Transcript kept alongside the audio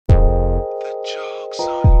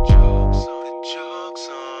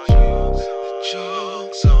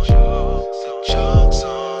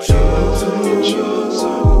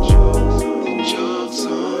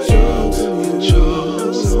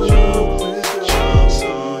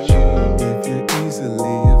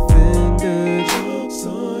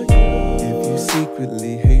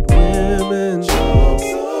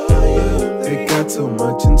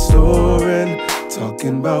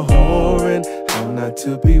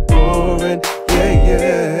boring. Yeah,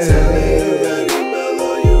 yeah. Tell me you ready,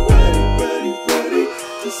 Mellow, you ready.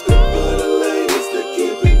 To spit for the ladies that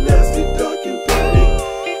keep it nasty, dark and petty.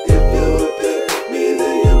 If you would pick me,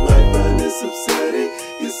 then you might find this upsetting.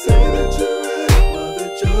 You say that you're ready, well the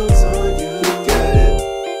joke's on you. Get it?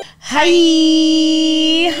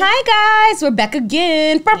 Hi guys, we're back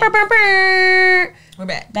again. We're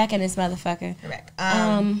back. Back in this motherfucker. We're back.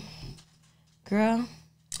 Girl.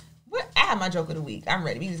 I have my joke of the week. I'm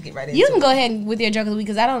ready. We just get right into it. You can go ahead with your joke of the week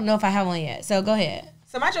because I don't know if I have one yet. So go ahead.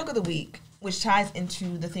 So my joke of the week, which ties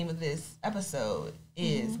into the theme of this episode,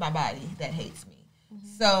 is my body that hates me.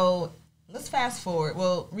 So let's fast forward.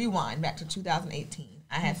 Well, rewind back to 2018.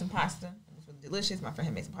 I had some pasta. It was really delicious. My friend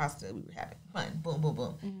had made some pasta. We were having fun. Boom, boom,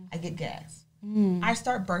 boom. I get gas. I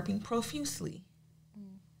start burping profusely.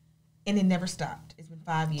 And it never stopped. It's been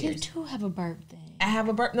 5 years. You too have a burp thing. I have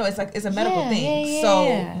a burp. No, it's a medical thing. Yeah.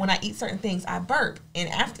 So when I eat certain things, I burp. And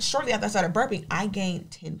shortly after I started burping, I gained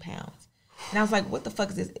 10 pounds. And I was like, what the fuck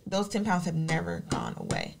is this? Those 10 pounds have never gone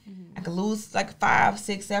away. I could lose like 5,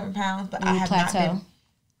 6, 7 pounds, but I have not been.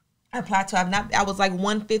 I plateau. I was like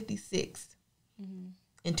 156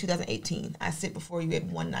 in 2018. I sit before you at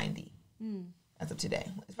 190 as of today.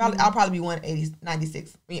 It's probably I'll probably be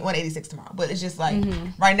 186 tomorrow. But it's just like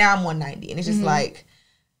right now I'm 190, and it's just like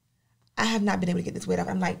I have not been able to get this weight off.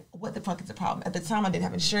 I'm like, what the fuck is the problem? At the time, I didn't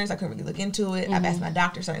have insurance. I couldn't really look into it. I've asked my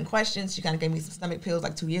doctor certain questions. She kind of gave me some stomach pills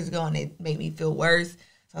like 2 years ago, and they made me feel worse.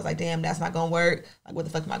 So I was like, damn, that's not gonna work. Like, what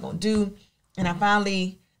the fuck am I gonna do? And I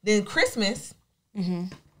finally, then Christmas,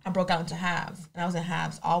 I broke out into hives, and I was in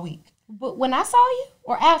hives all week. But when I saw you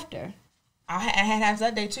or after? I had hives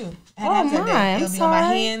that day too. I had Oh hives that day. I'm It'll be sorry. on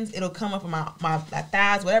my hands. It'll come up on my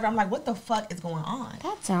thighs, whatever. I'm like, what the fuck is going on?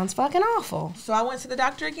 That sounds fucking awful. So I went to the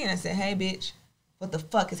doctor again. I said, hey, bitch, what the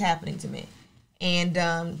fuck is happening to me? And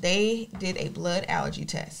they did a blood allergy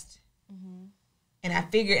test. And I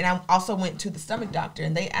figured, and I also went to the stomach doctor,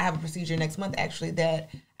 and I have a procedure next month actually that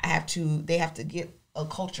they have to get a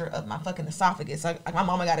culture of my fucking esophagus. Like my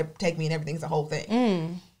mama got to take me and everything. It's a whole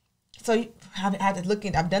thing. So I had to look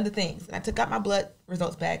in. I've done the things, and I took out my blood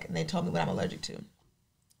results back, and they told me what I'm allergic to.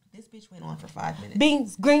 This bitch went on for 5 minutes.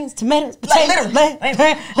 Beans, greens, tomatoes, Like potatoes.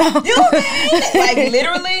 literally, like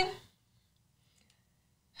literally.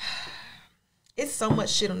 It's so much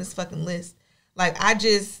shit on this fucking list. Like let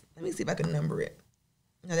me see if I can number it.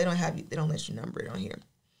 No, they don't let you number it on here.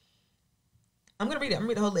 I'm gonna read it. I'm gonna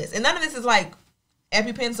read the whole list, and none of this is like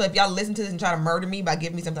EpiPen. So if y'all listen to this and try to murder me by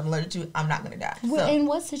giving me something I'm allergic to, I'm not gonna die. Well, So, in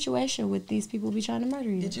what situation would these people be trying to murder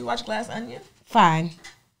you? did you watch Glass Onion? Fine.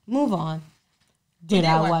 Move on. Did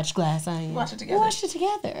I watch- watch Glass Onion? We watched it together. We watched it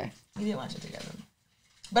together. We did watch it together.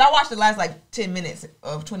 But I watched the last like 10 minutes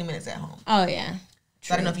of 20 minutes at home. Oh, yeah.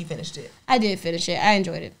 So I don't know if you finished it. I did finish it. I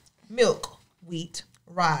enjoyed it. Milk, wheat,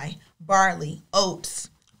 rye, barley, oats,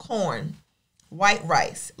 corn, white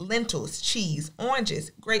rice, lentils, cheese, oranges,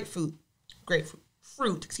 grapefruit,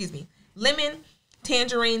 lemon,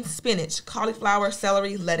 tangerine, spinach, cauliflower,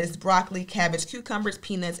 celery, lettuce, broccoli, cabbage, cucumbers,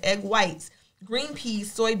 peanuts, egg whites, green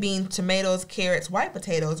peas, soybeans, tomatoes, carrots, white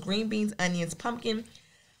potatoes, green beans, onions, pumpkin,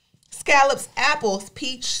 scallops, apples,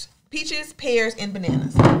 peaches, pears, and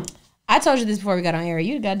bananas. I told you this before we got on air.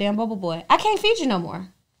 You the goddamn bubble boy. I can't feed you no more.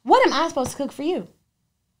 What am I supposed to cook for you?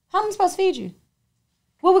 How am I supposed to feed you?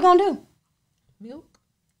 What we gonna do? Milk,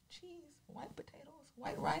 cheese, white potatoes,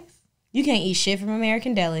 white rice, You can't eat shit from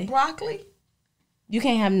American Deli. broccoli. You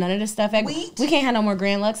can't have none of this stuff. Wheat. We can't have no more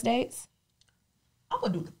Grand Lux dates. I'm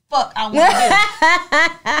gonna do the fuck I want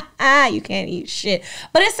to do. You can't eat shit.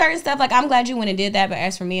 But it's certain stuff, like I'm glad you went and did that, but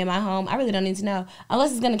as for me in my home, I really don't need to know.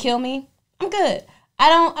 Unless it's gonna kill me, I'm good. I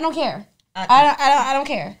don't care. I don't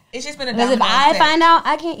care. It's just been a Because if domino I effect. find out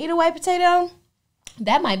I can't eat a white potato,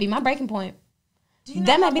 that might be my breaking point. Do you know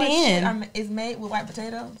that how might be the much end. shit is made with white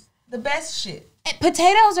potatoes? The best shit.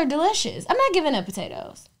 Potatoes are delicious. I'm not giving up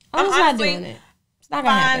potatoes. I'm just not doing it. It's not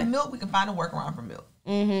gonna happen. Milk, we can find a workaround for milk.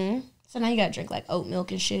 So now you gotta drink like oat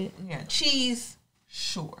milk and shit. Yeah, cheese,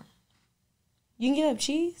 sure. You can give up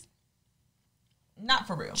cheese. Not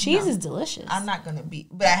for real. Cheese no. is delicious. I'm not gonna be,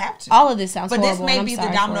 but I have to. All of this sounds But horrible. this may and be I'm the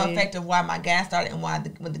sorry domino for you. effect of why my gas started and why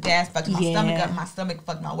when the gas fucked my stomach up, my stomach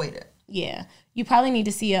fucked my weight up. Yeah, you probably need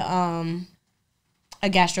to see a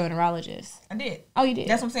gastroenterologist. I did. Oh, you did.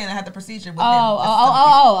 That's what I'm saying. I had the procedure with them.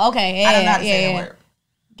 Okay. Yeah, I don't know how to say that yeah. word.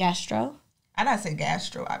 Gastro. I don't say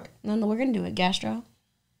gastro. I mean No, we're gonna do it. Gastro.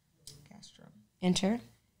 gastro. Enterologist.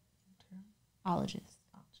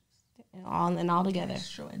 And all together.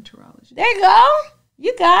 Gastroenterology. There you go.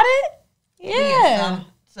 You got it. Yeah.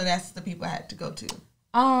 So that's the people I had to go to.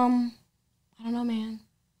 I don't know, man.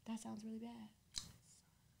 That sounds really bad.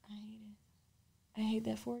 I hate it. I hate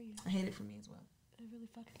that for you. I hate it for me as well. It really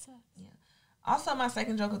fucking sucks. Yeah. Also, my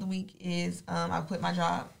second joke of the week is I quit my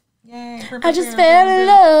job. Yay. I just fell in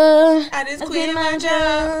love. I just quit my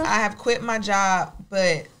job. I have quit my job,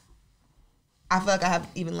 but I feel like I have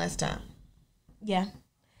even less time. Yeah.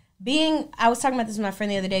 I was talking about this with my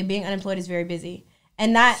friend the other day, being unemployed is very busy.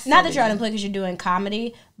 And not that you're unemployed because you're doing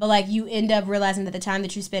comedy, but like you end up realizing that the time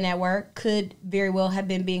that you spend at work could very well have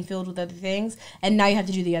been being filled with other things. And now you have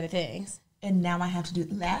to do the other things. And now I have to do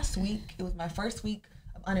last week. It was my first week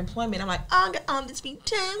of unemployment. I'm like, oh, this free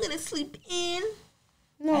time. I'm going to sleep in.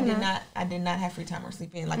 No, I did not have free time or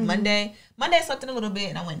sleep in. Like Monday I slept in a little bit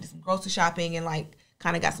and I went to some grocery shopping and like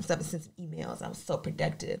kind of got some stuff and sent some emails. I was so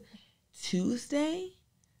productive. Tuesday,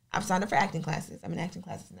 I've signed up for acting classes. I'm in acting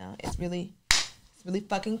classes now. It's really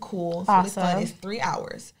fucking cool. It's awesome. Really fun. It's 3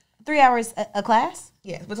 hours. 3 hours a class?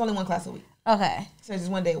 Yes, but it's only one class a week. Okay. So it's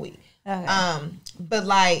just 1 day a week. Okay. But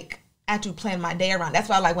like I have to plan my day around. That's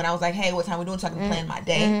why like when I was like, hey, what time are we doing? So I can plan my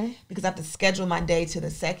day because I have to schedule my day to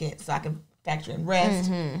the second so I can factor in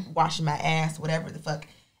rest, washing my ass, whatever the fuck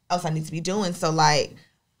else I need to be doing. So like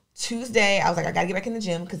Tuesday, I was like, I gotta get back in the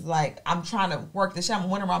gym because like I'm trying to work this shit. I'm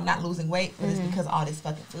wondering why I'm not losing weight, but it's because of all this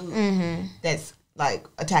fucking food that's like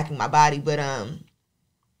attacking my body. But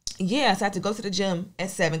yeah, so I had to go to the gym at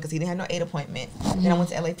 7 because he didn't have no 8 appointment. Then I went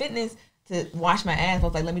to LA Fitness to wash my ass. I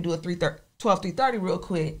was like, let me do a 3:30 real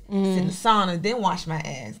quick, sit in the sauna, then wash my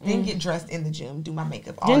ass, then get dressed in the gym, do my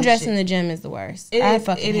makeup. Getting dressed in the gym is the worst. I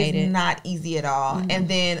fucking hate it. It is not easy at all. And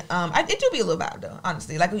then it do be a little bad though,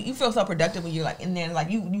 honestly. Like you feel so productive when you're like in there,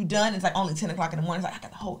 like you done. It's like only 10 o'clock in the morning. It's like I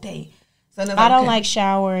got the whole day. So I don't like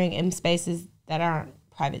showering in spaces that aren't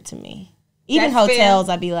private to me. Even that's hotels,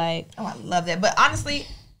 fair. I'd be like, oh, I love that. But honestly,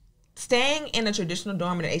 staying in a traditional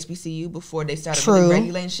dorm at an HBCU before they started really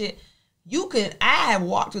regulating shit. I have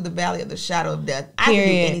walked through the valley of the shadow of death. I can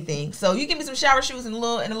do anything. So you give me some shower shoes in a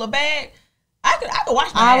little bag. I could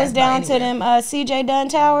wash my ass. I was down to them CJ Dunn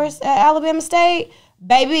Towers at Alabama State,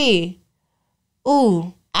 baby.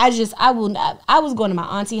 Ooh, I was going to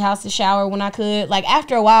my auntie house to shower when I could. Like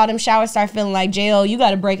after a while, them showers start feeling like jail. You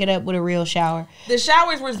got to break it up with a real shower. The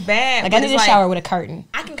showers was bad. Like I need a shower with a curtain.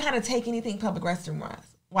 I can kind of take anything public restroom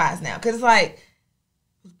wise now because it's like.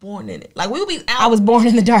 Was born in it. Like we would be out. I was born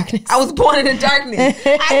in the darkness. I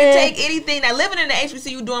can take anything. Now living in the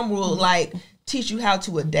HBCU dorm will like teach you how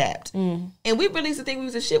to adapt. And we released the thing we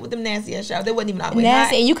was a shit with them nasty ass showers. They wasn't even always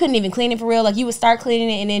nasty, and you couldn't even clean it for real. Like you would start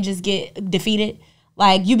cleaning it and then just get defeated.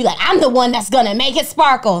 Like you'd be like, I'm the one that's gonna make it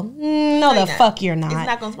sparkle. No, the fuck you're not. It's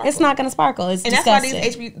not gonna sparkle. It's not gonna sparkle. It's and disgusting.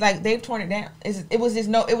 That's why these like they've torn it down. It was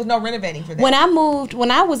no renovating for that. When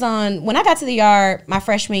I got to the yard my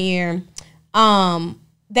freshman year,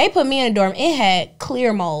 they put me in a dorm. It had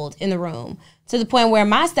clear mold in the room to the point where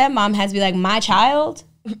my stepmom had to be like, my child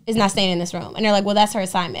is not staying in this room. And they're like, well, that's her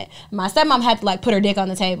assignment. My stepmom had to like put her dick on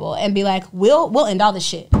the table and be like, we'll end all this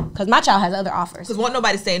shit because my child has other offers. Because won't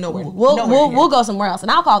nobody stay nowhere. We'll go somewhere else. And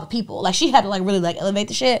I'll call the people. Like she had to like really like elevate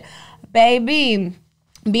the shit. Baby,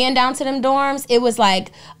 being down to them dorms, it was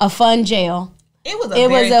like a fun jail. It was a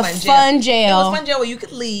fun jail. It was a fun jail where you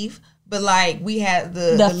could leave. But like we had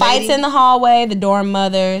the fights lady, in the hallway, the dorm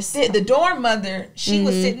mothers. The dorm mother, she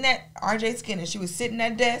was sitting at RJ Skinner. She was sitting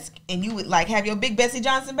at desk, and you would like have your big Bessie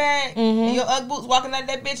Johnson bag and your Ugg boots walking out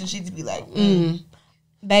that bitch, and she'd just be like,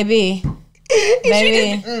 baby,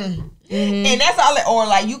 baby. And that's all. Or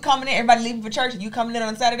like you coming in, everybody leaving for church, and you coming in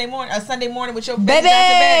on Sunday morning with your Bessie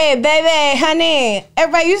Johnson bag. Baby, honey,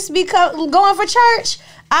 everybody used to be going for church.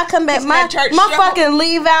 I come back, my fucking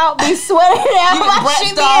leave out be sweating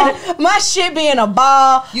out. My shit be in a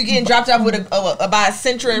ball. You getting dropped off with by a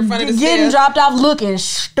Sentra in front of the getting stairs. Dropped off looking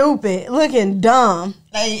stupid, looking dumb.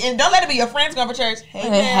 Like, and don't let it be your friends going for church.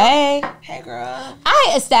 Hey girl.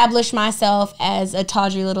 I established myself as a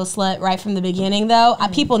tawdry little slut right from the beginning, though.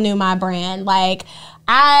 People knew my brand. Like,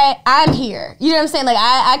 I'm here. You know what I'm saying? Like,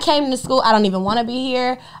 I came to school. I don't even want to be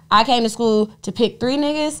here. I came to school to pick 3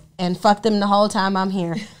 niggas and fuck them the whole time I'm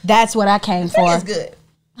here. That's what I came for. 3 is good.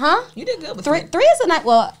 Huh? You did good with 3. 3 is a night.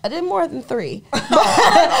 Well, I did more than 3. but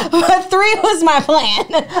 3 was my plan.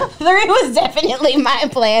 3 was definitely my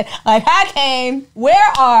plan. Like, I came,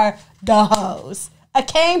 where are the hoes? I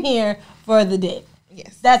came here for the dick.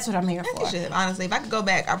 Yes. That's what I'm here for. Honestly, if I could go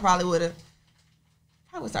back, I probably would have.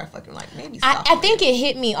 I would start fucking like maybe. I think it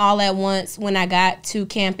hit me all at once when I got to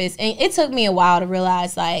campus, and it took me a while to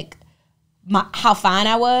realize like how fine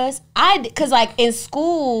I was. Cause like in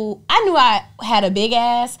school, I knew I had a big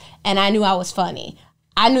ass, and I knew I was funny.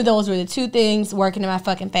 I knew those were the two things working in my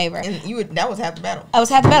fucking favor. And that was half the battle. I was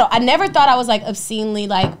half the battle. I never thought I was like obscenely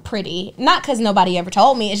like pretty. Not because nobody ever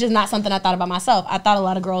told me. It's just not something I thought about myself. I thought a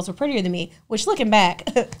lot of girls were prettier than me, which looking back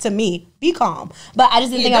to me, be calm. But I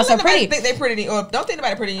just didn't think I was so pretty. Think they pretty, or don't think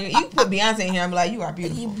about it pretty. You can put Beyonce in here and be like, you are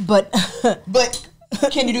beautiful. But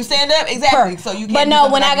can you do stand up? Exactly. So you. But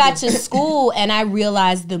no, when I got to school and I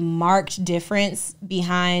realized the marked difference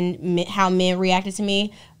behind how men reacted to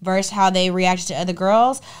me versus how they reacted to other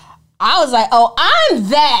girls, I was like, oh, I'm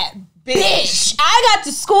that bitch. I got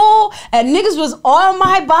to school and niggas was on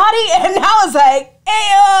my body and I was like,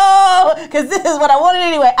 ayo, because this is what I wanted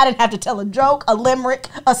anyway. I didn't have to tell a joke, a limerick,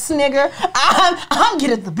 a snigger. I'm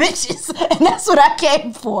getting the bitches, and that's what I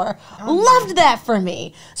came for. Loved that for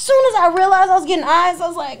me. Soon as I realized I was getting eyes, I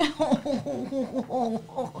was like,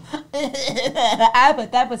 I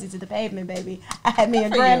put that pussy to the pavement, baby. I had me a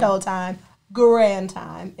grand old time. Grand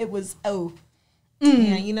time. It was, Yeah,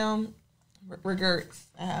 you know, regrets.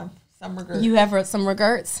 I have some regrets. You have some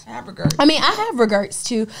regrets? I have regrets. I mean, I have regrets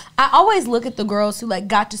too. I always look at the girls who like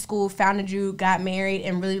got to school, found a Jew, got married,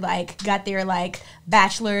 and really like got their like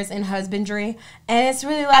bachelor's in husbandry. And it's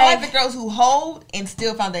really like, I like the girls who hold and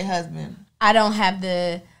still found their husband. I don't have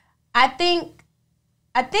the, I think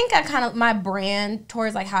I kind of, my brand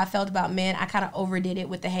towards like how I felt about men, I kind of overdid it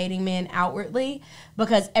with the hating men outwardly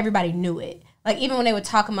because everybody knew it. Like, even when they would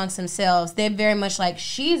talk amongst themselves, they're very much like,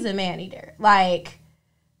 she's a man-eater. Like,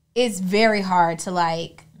 it's very hard to,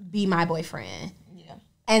 like, be my boyfriend. Yeah.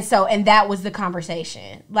 And that was the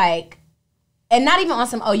conversation. Like, and not even on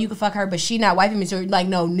some, oh, you can fuck her, but she not wifey material. Like,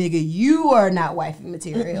 no, nigga, you are not wifey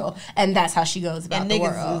material. And that's how she goes about the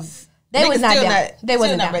world. They was not down. They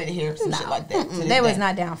wasn't not ready to hear some shit like that. They was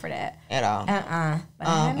not down for that at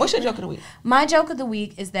all. What's your joke of the week? My joke of the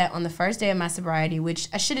week is that on the first day of my sobriety, which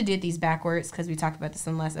I should have did these backwards because we talked about this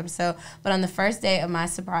in the last episode, but on the first day of my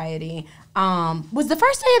sobriety, was the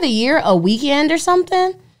first day of the year a weekend or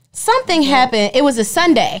something? Something happened. It was a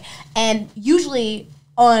Sunday, and usually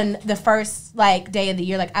on the first like day of the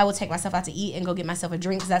year, like I would take myself out to eat and go get myself a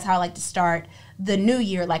drink because that's how I like to start the new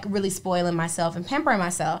year, like really spoiling myself and pampering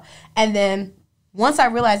myself. And then once I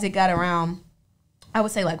realized it got around, I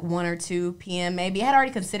would say like 1 or 2 p.m. maybe. I had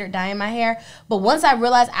already considered dyeing my hair, but once I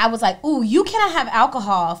realized, I was like, ooh, you cannot have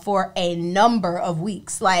alcohol for a number of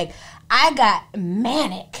weeks. Like, I got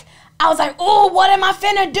manic. I was like, ooh, what am I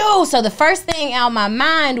finna do? So the first thing out of my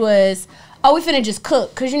mind was, oh, we finna just cook.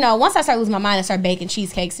 Because, you know, once I start losing my mind, I start baking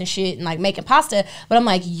cheesecakes and shit and, like, making pasta. But I'm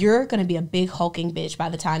like, you're going to be a big hulking bitch by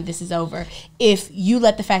the time this is over if you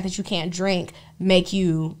let the fact that you can't drink make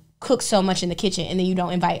you cook so much in the kitchen and then you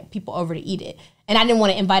don't invite people over to eat it. And I didn't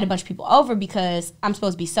want to invite a bunch of people over because I'm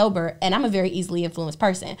supposed to be sober and I'm a very easily influenced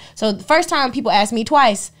person. So the first time people asked me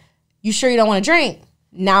twice, you sure you don't want to drink?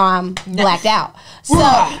 Now I'm blacked out. So,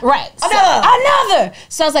 right. So, another.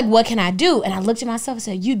 So I was like, what can I do? And I looked at myself and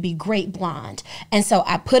said, you'd be great blonde. And so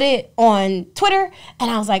I put it on Twitter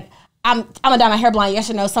and I was like, I'm gonna dye my hair blonde, yes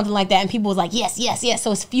or no, something like that. And people was like, yes, yes, yes.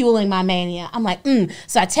 So it's fueling my mania. I'm like,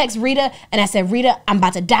 So I text Rita and I said, Rita, I'm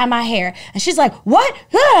about to dye my hair. And she's like, what?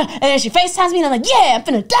 And then she FaceTimes me and I'm like, yeah, I'm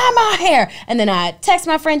finna dye my hair. And then I text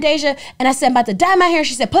my friend Deja and I said, I'm about to dye my hair.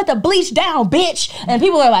 She said, put the bleach down, bitch. And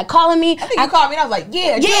people are like calling me. I think you called me and I was like,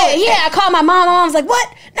 yeah. I called my mom. My mom was like,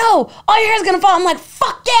 what? No, all your hair's gonna fall. I'm like,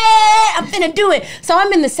 fuck yeah, I'm finna do it. So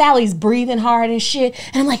I'm in the Sally's breathing hard and shit.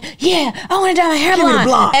 And I'm like, yeah, I wanna dye my hair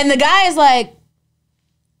blonde. And the guy is like,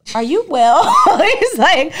 are you well? He's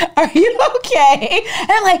like, are you okay? And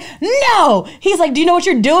I'm like, no. He's like, do you know what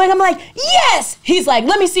you're doing? I'm like, yes. He's like,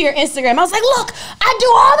 let me see your Instagram. I was like, look, I do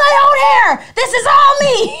all my own hair. This is all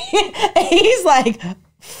me. And he's like,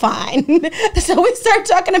 fine. So we start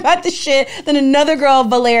talking about the shit. Then another girl,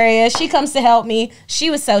 Valeria, she comes to help me.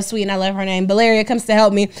 She was so sweet and I love her name. Valeria comes to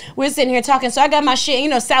help me. We're sitting here talking. So I got my shit. You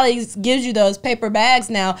know, Sally gives you those paper bags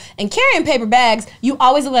now. And carrying paper bags, you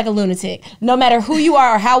always look like a lunatic. No matter who you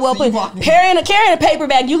are or how well put. Carrying a paper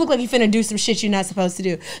bag, you look like you finna do some shit you're not supposed to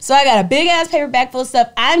do. So I got a big ass paper bag full of stuff.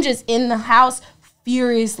 I'm just in the house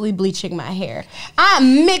furiously bleaching my hair.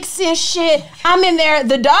 I'm mixing shit. I'm in there.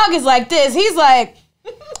 The dog is like this. He's like,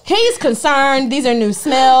 he's concerned. These are new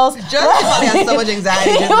smells. Just probably had so much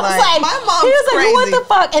anxiety. Just like, my mom's he was like, crazy. what the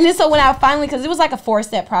fuck? And then so when I finally, because it was like a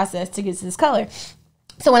 4-step process to get to this color.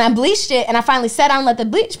 So when I bleached it and I finally sat down and let the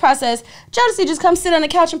bleach process, Jodeci just come sit on the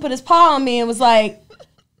couch and put his paw on me and was like,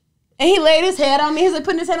 and he laid his head on me. He's like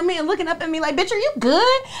putting his head on me and looking up at me like, bitch, are you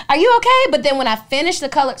good? Are you okay? But then when I finished the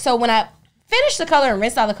color, so when I finished the color and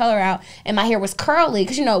rinsed all the color out, and my hair was curly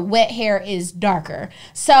because, you know, wet hair is darker.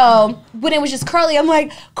 So when it was just curly, I'm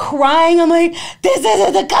like crying. I'm like, this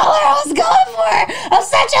isn't the color I was going for. I'm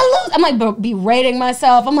such a loser. I'm like berating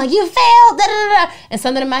myself. I'm like, you failed. Da, da, da. And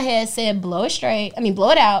something in my head said, blow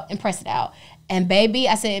it out and press it out. And baby,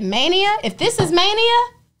 I said, mania, if this is mania,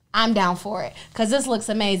 I'm down for it because this looks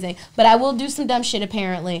amazing. But I will do some dumb shit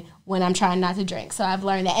apparently when I'm trying not to drink. So I've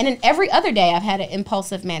learned that. And then every other day I've had an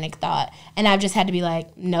impulsive manic thought. And I've just had to be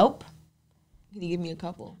like, nope. Can you give me a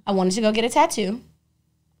couple? I wanted to go get a tattoo.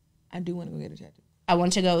 I do want to go get a tattoo. I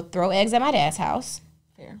wanted to go throw eggs at my dad's house.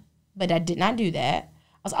 Fair. But I did not do that.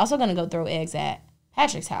 I was also going to go throw eggs at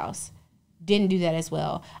Patrick's house. Didn't do that as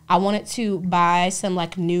well. I wanted to buy some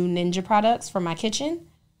like new Ninja products for my kitchen.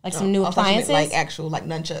 Like some new appliances. Like actual like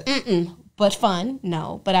nunchucks. But fun.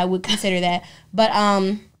 No. But I would consider that. But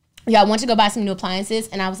yeah, I want to go buy some new appliances,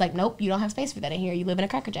 and I was like, nope, you don't have space for that in here. You live in a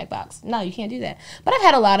Cracker Jack box. No, you can't do that. But I've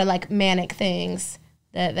had a lot of like manic things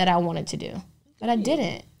that I wanted to do. But I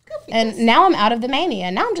didn't. And now I'm out of the mania.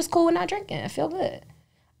 Now I'm just cool with not drinking. I feel good.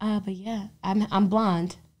 But yeah, I'm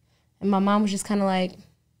blonde. And my mom was just kind of like,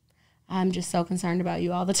 I'm just so concerned about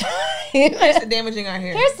you all the time. Here's the damaging our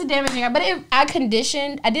hair. Here's the damaging our, but I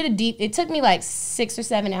did a deep, it took me like 6 or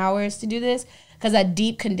 7 hours to do this because I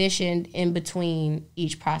deep conditioned in between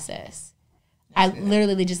each process. I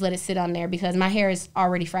literally just let it sit on there because my hair is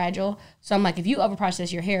already fragile. So I'm like, if you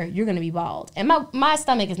overprocess your hair, you're going to be bald. And my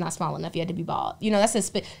stomach is not small enough yet to be bald. You know,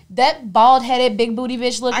 that bald-headed, big booty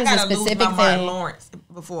bitch look is a specific thing. I got to lose my Martin Lawrence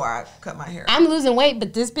before I cut my hair. I'm losing weight,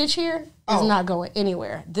 but this bitch here is not going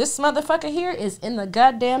anywhere. This motherfucker here is in the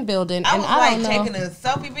goddamn building. I was like taking a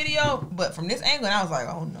selfie video, but from this angle, and I was like,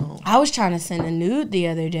 oh no. I was trying to send a nude the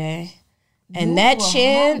other day. And that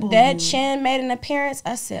chin made an appearance.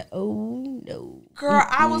 I said, oh, no. Girl,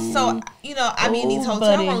 I was so, you know, I mean, these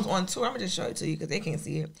hotel rooms on tour. I'm going to just show it to you because they can't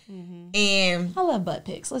see it. And I love butt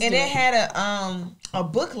pics. Let's do it. And it had a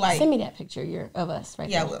book light. Send me that picture of us right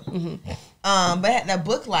there. Yeah, I will. But it had that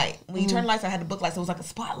book light. When you turn the lights, I had the book light. So it was like a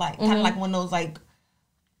spotlight. Kind of like one of those like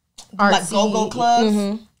go-go clubs.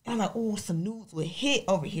 And I'm like, oh, some nudes would hit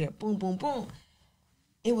over here. Boom, boom, boom.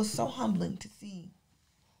 It was so humbling to see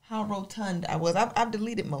how rotund I was. I've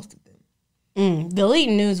deleted most of them.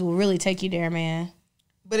 Deleting nudes will really take you there, man.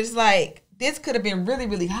 But it's like, this could have been really,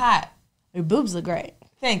 really hot. Your boobs look great.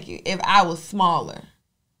 Thank you. If I was smaller.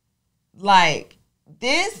 Like,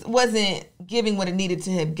 this wasn't giving what it needed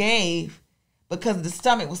to have gave because the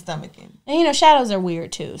stomach was stomaching. And you know, shadows are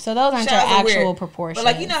weird too. So those aren't your actual proportions.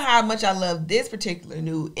 But like, you know how much I love this particular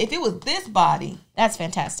nude. If it was this body. That's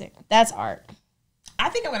fantastic. That's art. I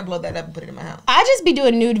think I'm gonna blow that up and put it in my house. I just be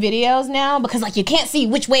doing nude videos now because like you can't see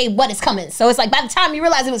which way what is coming. So it's like by the time you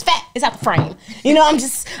realize it was fat, it's out the frame. You know, I'm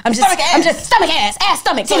just stomach ass,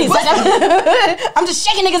 stomach, titties. Like, I'm just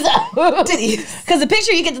shaking niggas up. Titties. Because the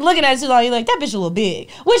picture you get to looking at it too long, you're like, that bitch a little big,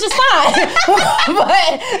 which is fine.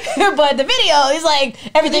 but the video is like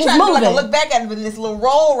everything's moving. Like, look back at it with this little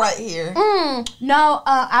roll right here. No,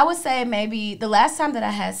 I would say maybe the last time that I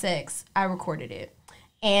had sex, I recorded it.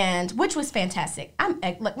 And which was fantastic.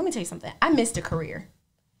 Let me tell you something. I missed a career,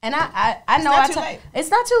 and I know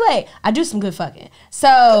it's not too late. I do some good fucking.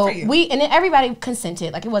 So and then everybody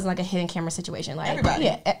consented. Like it wasn't like a hidden camera situation. Like everybody,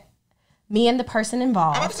 yeah, me and the person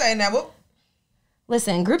involved. I'm saying that.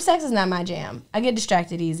 Listen, group sex is not my jam. I get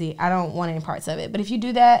distracted easy. I don't want any parts of it. But if you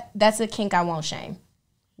do that, that's a kink I won't shame.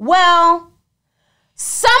 Well,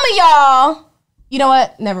 some of y'all. You know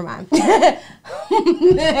what? Never mind. Shut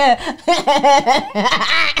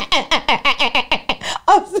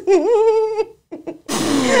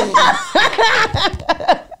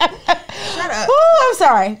up. Ooh, I'm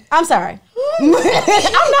sorry. I'm not sorry.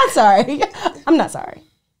 I'm not sorry.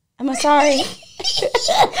 Am I sorry?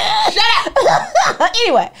 Shut up.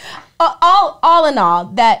 Anyway, all in all,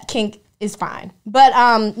 that kink is fine. But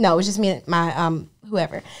no, it was just me and my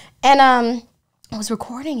whoever. And I was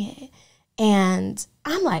recording it. And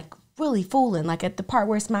I'm like really fooling, like at the part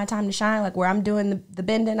where it's my time to shine, like where I'm doing the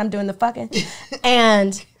bending, I'm doing the fucking.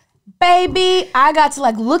 And baby, I got to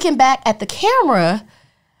like looking back at the camera.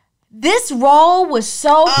 This roll was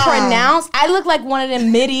so pronounced. I looked like one of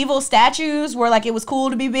them medieval statues where like it was cool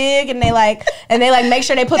to be big and they make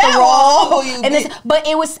sure they put the roll. But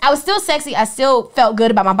I was still sexy. I still felt good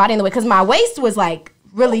about my body in the way because my waist was like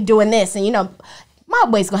really doing this, and you know. My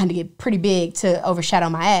waist gonna have to get pretty big to overshadow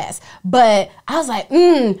my ass. But I was like,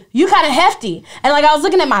 you kind of hefty. And like I was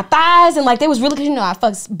looking at my thighs and like they was really, cause you know I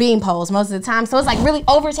fucks beam poles most of the time. So it's like really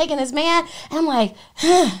overtaking this man. And I'm like,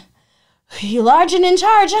 you large and in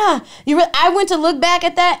charge, huh? I went to look back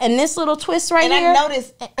at that and this little twist right here. And I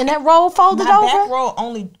noticed. And that roll folded over. My back roll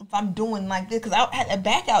only I'm doing like this, because I had a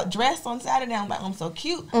back out dress on Saturday. I'm like, I'm so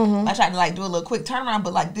cute. I tried to like do a little quick turnaround,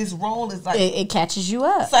 but like this roll is like it catches you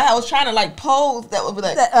up. So I was trying to like pose, that would be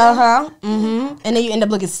like And then you end up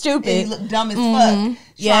looking stupid. and you look dumb as fuck.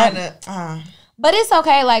 Trying to. But it's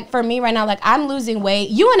okay. Like for me right now, like I'm losing weight.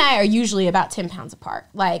 You and I are usually about 10 pounds apart.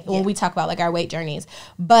 Like when we talk about like our weight journeys,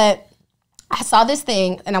 but I saw this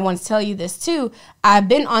thing, and I want to tell you this too. I've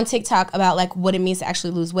been on TikTok about like what it means to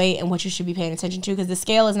actually lose weight and what you should be paying attention to, because the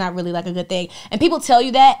scale is not really like a good thing. And people tell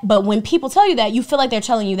you that, but when people tell you that, you feel like they're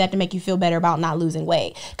telling you that to make you feel better about not losing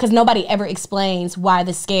weight, because nobody ever explains why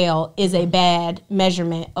the scale is a bad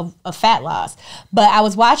measurement of fat loss. But I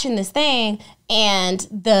was watching this thing, and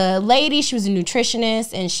the lady, she was a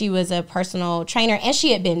nutritionist and she was a personal trainer, and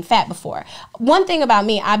she had been fat before. One thing about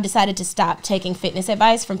me, I've decided to stop taking fitness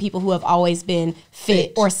advice from people who have always been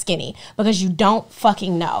fit or skinny, because you don't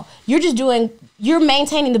fucking know. You're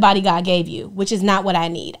maintaining the body God gave you, which is not what I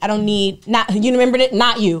need. I don't need, you remembered it?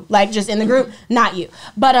 Not you. Like just in the group, not you.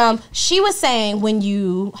 But she was saying when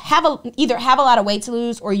you either have a lot of weight to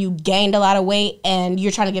lose, or you gained a lot of weight and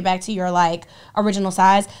you're trying to get back to your like original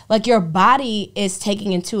size, like your body is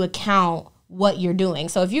taking into account what you're doing.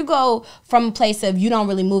 So if you go from a place of you don't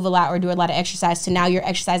really move a lot or do a lot of exercise to now you're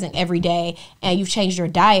exercising every day and you've changed your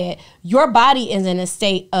diet, your body is in a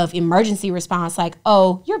state of emergency response, like,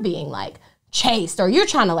 oh, you're being like chased, or you're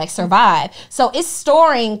trying to like survive. So it's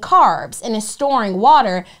storing carbs and it's storing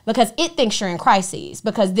water because it thinks you're in crises,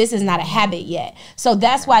 because this is not a habit yet. So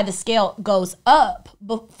that's why the scale goes up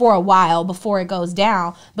for a while before it goes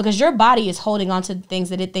down, because your body is holding on to the things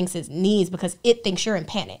that it thinks it needs, because it thinks you're in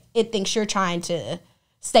panic. It thinks you're trying to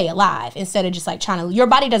stay alive instead of just like trying to, your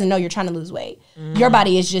body doesn't know you're trying to lose weight. Your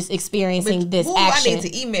body is just experiencing this action. I need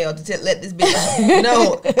to email to let this bitch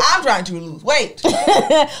know I'm trying to lose weight.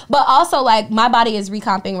 But also like my body is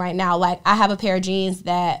recomping right now. Like I have a pair of jeans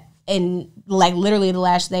that in like literally the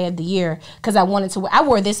last day of the year, because I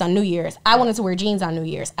wore this on New Year's. I wanted to wear jeans on New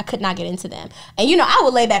Year's. I could not get into them. And you know, I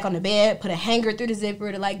would lay back on the bed, put a hanger through the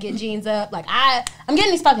zipper to like get jeans up. Like I'm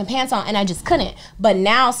getting these fucking pants on, and I just couldn't. But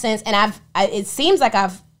now it seems like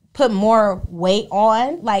I've put more weight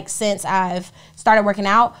on, like since I've started working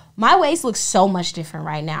out. My waist looks so much different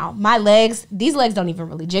right now. These legs don't even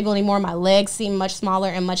really jiggle anymore. My legs seem much smaller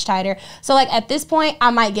and much tighter. So like at this point,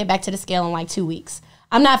 I might get back to the scale in like 2 weeks.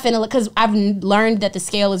 I'm not finna, because I've learned that the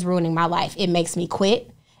scale is ruining my life. It makes me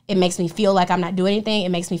quit. It makes me feel like I'm not doing anything. It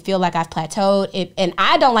makes me feel like I've plateaued. And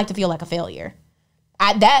I don't like to feel like a failure.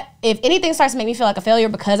 If anything starts to make me feel like a failure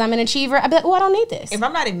because I'm an achiever, I'd be like, oh, I don't need this. If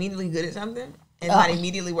I'm not immediately good at something, and not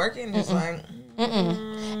immediately working, it's like...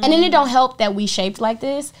 And then it don't help that we shaped like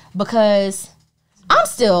this, because I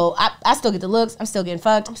still get the looks. I'm still getting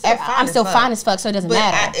fucked. I'm still fine as fuck, so it doesn't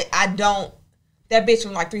matter. I don't... That bitch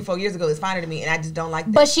from like 3-4 years ago is finer than me, and I just don't like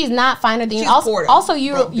that. But she's not finer than you. Also,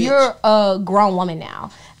 you're a grown woman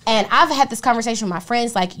now. And I've had this conversation with my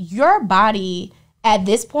friends, like, your body at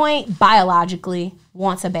this point biologically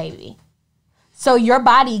wants a baby. So your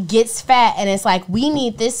body gets fat, and it's like, we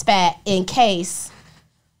need this fat in case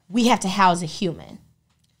we have to house a human.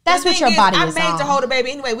 That's what your body is on. I'm made to hold a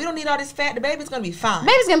baby anyway. We don't need all this fat. The baby's going to be fine.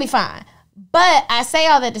 Baby's going to be fine. But I say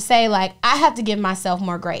all that to say, like, I have to give myself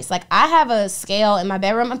more grace. Like, I have a scale in my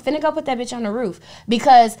bedroom. I'm finna go put that bitch on the roof,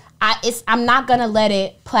 because I'm not going to let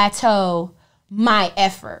it plateau my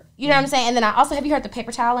effort. You know what I'm saying? And then I also, have you heard the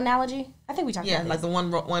paper towel analogy? I think we talked about this. Like the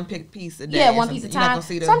one piece a day. Yeah, one piece at a time.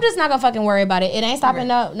 So I'm just not gonna fucking worry about it. It ain't stopping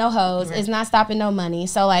no hoes. Right. It's not stopping no money.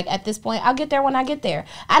 So like at this point, I'll get there when I get there.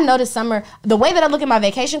 I know this summer, the way that I look at my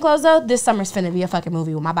vacation clothes though, this summer's finna be a fucking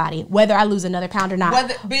movie with my body, whether I lose another pound or not.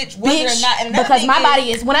 Whether or not. And because my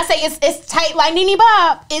body is, when I say it's tight like Nene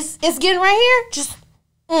Bob, it's getting right here. Just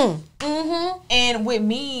And with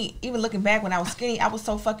me, even looking back when I was skinny, I was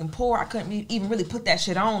so fucking poor, I couldn't even really put that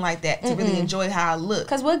shit on like that to really enjoy how I look.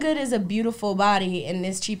 Because what good is a beautiful body in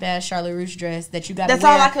this cheap ass Charlotte Russe dress that you gotta That's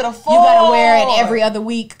wear? all I could afford. You gotta wear it every other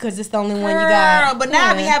week because it's the only one you got. But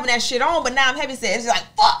now I be having that shit on, but now I'm heavy set. It's just like,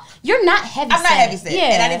 fuck. You're not heavy set. I'm not heavy set.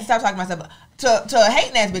 Yeah. And I need to stop talking to myself. To a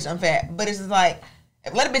hating ass bitch, I'm fat. But it's just like,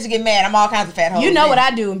 let a bitch get mad, I'm all kinds of fat hoes. You know what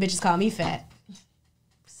I do when bitches call me fat.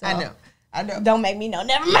 So. I know. Don't make me know.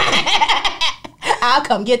 Never mind. I'll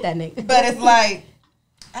come get that nigga. But it's like,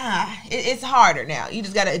 it's harder now. You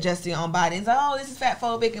just gotta adjust to your own body. It's like, oh, this is fat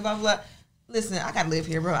phobic and blah blah blah. Listen, I gotta live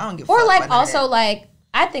here, bro. I don't give a fuck. Or like also like,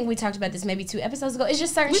 I think we talked about this maybe 2 episodes ago. It's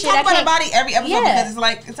just certain shit. We talk about our body every episode because it's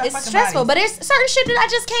like it's stressful. But it's certain shit that I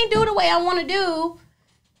just can't do the way I want to do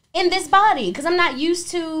in this body because I'm not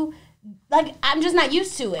used to. Like I'm just not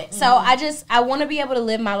used to it. So I want to be able to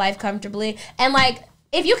live my life comfortably and like.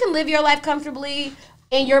 If you can live your life comfortably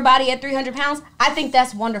in your body at 300 pounds, I think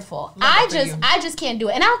that's wonderful. I just can't do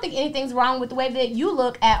it. And I don't think anything's wrong with the way that you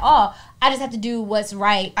look at all. I just have to do what's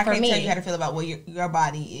right for me. I can't tell you how to feel about what your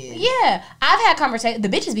body is. Yeah. I've had conversations.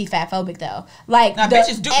 The bitches be fat phobic, though. Like,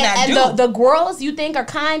 bitches do. And the girls you think are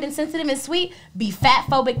kind and sensitive and sweet be fat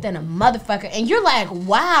phobic than a motherfucker. And you're like,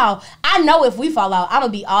 wow. I know if we fall out, I'm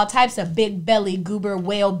going to be all types of big belly, goober,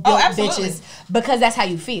 well-built bitches because that's how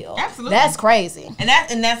you feel. Absolutely. That's crazy. And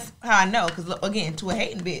that's how I know. Because, again, to a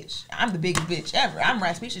hating bitch, I'm the biggest bitch ever. I'm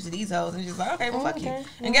right speeches to these hoes. And just like, okay, well, fuck you.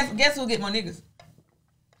 And guess who'll get more niggas?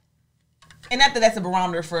 And not that that's a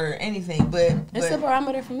barometer for anything, but it's a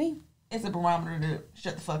barometer for me. It's a barometer to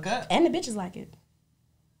shut the fuck up. And the bitches like it.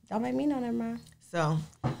 Don't make me know that, man. So,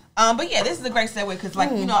 but yeah, this is a great segue because,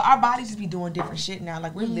 like, you know, our bodies just be doing different shit now.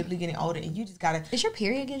 Like, we're literally getting older, and you just gotta. Is your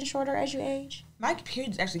period getting shorter as you age? My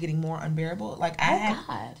period is actually getting more unbearable. Like,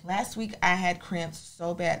 last week I had cramps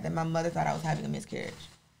so bad that my mother thought I was having a miscarriage.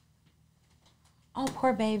 Oh,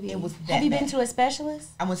 poor baby. It was that Have you been bad. to a specialist?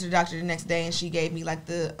 I went to the doctor the next day and she gave me like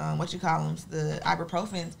the the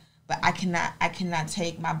ibuprofens, but I cannot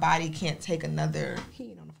take, my body can't take another. He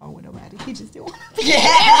ain't on the phone with nobody. He just didn't want to be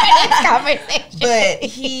conversation. But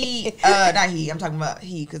he not he, I'm talking about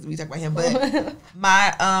he because we talk about him, but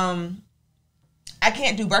my I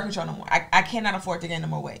can't do birth control no more. I cannot afford to gain no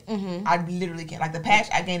more weight. I literally can't. Like the patch,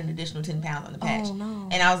 I gained an additional 10 pounds on the patch. Oh, no.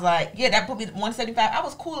 And I was like, yeah, that put me 175. I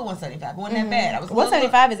was cool at 175. It wasn't that bad. I was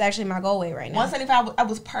 175 is actually my goal weight right now. 175, I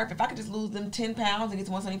was perfect. If I could just lose them 10 pounds and get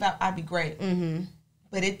to 175, I'd be great.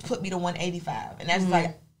 But it put me to 185. And that's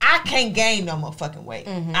like, I can't gain no more fucking weight.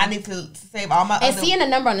 I need to save all my and seeing a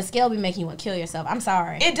number on the scale be making you want to kill yourself. I'm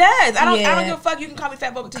sorry. It does. I don't give a fuck. You can call me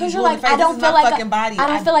fat phobic because you're like, I don't feel like body. I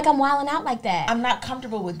don't feel like I'm wilding out like that. I'm not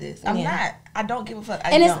comfortable with this. I'm not. I don't give a fuck.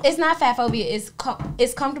 It's not fat phobia.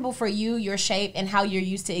 It's comfortable for you, your shape, and how you're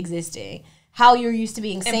used to existing. How you're used to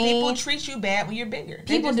being seen. And people treat you bad when you're bigger.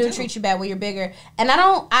 People do treat you bad when you're bigger. And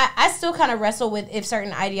I still kind of wrestle with if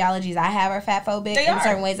certain ideologies I have are fat phobic in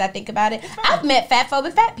certain ways I think about it. I've met fat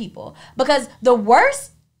phobic fat people. Because the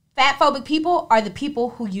worst fat phobic people are the people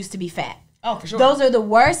who used to be fat. Oh, for sure. Those are the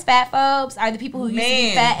worst fat phobes, are the people who used to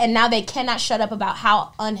be fat and now they cannot shut up about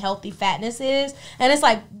how unhealthy fatness is. And it's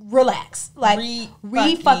like, relax. Like,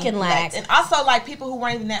 fucking relax. And also, like, people who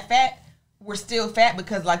weren't even that fat were still fat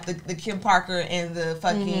because, like, the Kim Parker and the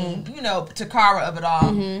fucking, you know, Takara of it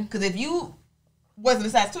all. Because if you wasn't a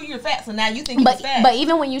size 2, you're fat, so now you think you're fat. But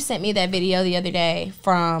even when you sent me that video the other day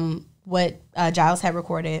from what Giles had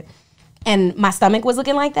recorded, and my stomach was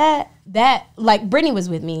looking like that, like, Brittany was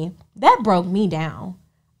with me, that broke me down.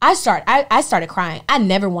 I started crying. I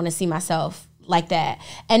never want to see myself like that.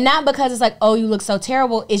 And not because it's like, oh, you look so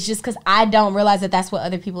terrible. It's just because I don't realize that that's what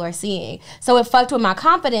other people are seeing. So it fucked with my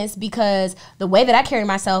confidence because the way that I carry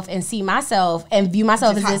myself and see myself and view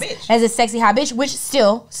myself as a sexy hot bitch, which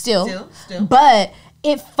still. But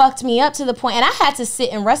it fucked me up to the point, and I had to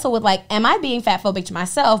sit and wrestle with, like, am I being fat phobic to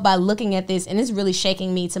myself by looking at this, and it's really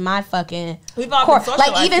shaking me to my fucking core.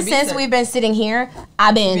 Like, even since we've been sitting here,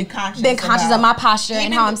 I've been conscious of my posture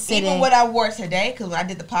and how I'm sitting. Even what I wore today, because when I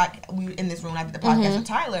did the podcast, we were in this room, I did the podcast with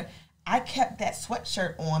Tyler, I kept that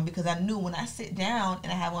sweatshirt on because I knew when I sit down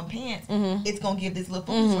and I have on pants, it's going to give this little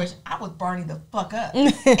food switch. I was burning the fuck up in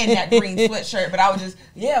that green sweatshirt, but I was just,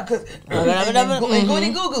 because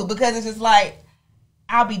goody goo because it's just like,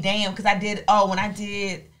 I'll be damned because I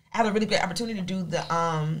had a really great opportunity to do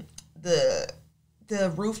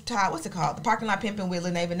the rooftop, what's it called? The parking lot pimping with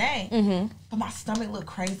Lene Vinay. But my stomach looked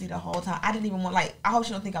crazy the whole time. I didn't even want, like, I hope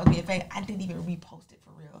she don't think I was being fake. I didn't even repost it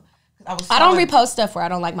for real. I don't repost stuff where I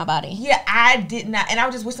don't like my body. Yeah, I did not. And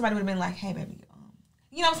I just wish somebody would have been like, hey, baby.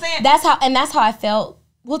 You know what I'm saying? That's how I felt.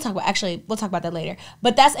 We'll talk about that later.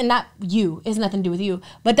 But not you. It's nothing to do with you.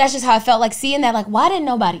 But that's just how I felt, like, seeing that, like, why didn't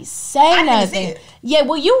nobody say nothing? Yeah,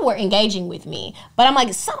 well, you were engaging with me. But I'm like,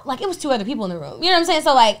 it was 2 other people in the room. You know what I'm saying?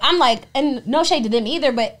 So, like, I'm like, and no shade to them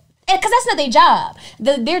either, but because that's not their job.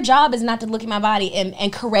 Their job is not to look at my body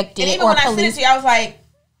and correct it. And even when I sent it to you, I was like,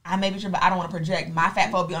 I may be sure, but I don't want to project my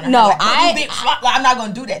fat phobia on her. No, I'm not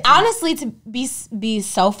going to do that. Honestly, to be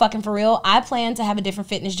so fucking for real, I plan to have a different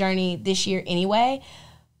fitness journey this year anyway.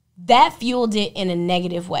 That fueled it in a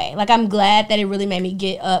negative way. Like, I'm glad that it really made me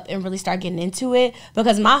get up and really start getting into it,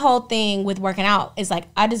 because my whole thing with working out is like,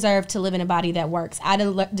 I deserve to live in a body that works. I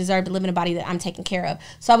deserve to live in a body that I'm taking care of.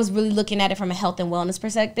 So I was really looking at it from a health and wellness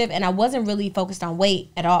perspective, and I wasn't really focused on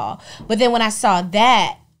weight at all. But then when I saw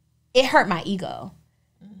that, it hurt my ego.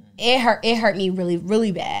 It hurt me really,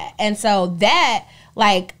 really bad. And so that,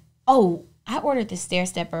 like, oh, I ordered this stair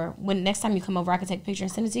stepper. When next time you come over, I can take a picture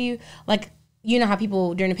and send it to you. Like, you know how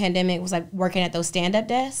people during the pandemic was like working at those stand-up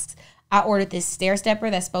desks? I ordered this stair stepper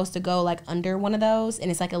that's supposed to go like under one of those,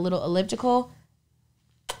 and it's like a little elliptical.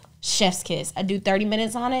 Chef's kiss. I do 30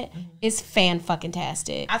 minutes on it. It's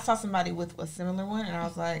fan-fucking-tastic. I saw somebody with a similar one, and I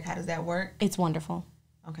was like, how does that work? It's wonderful.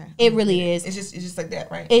 Okay. It really is. It's just like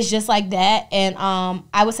that, right? It's just like that. And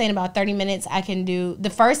I was saying about 30 minutes I can do.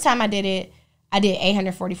 The first time I did it, I did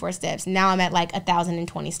 844 steps. Now I'm at like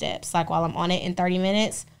 1,020 steps. Like while I'm on it in 30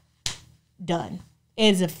 minutes, done.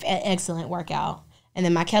 It's an excellent workout. And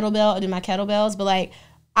then my kettlebell, I do my kettlebells. But like,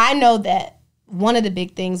 I know that one of the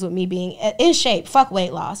big things with me being in shape, fuck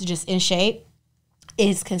weight loss, just in shape,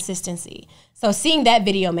 is consistency. So seeing that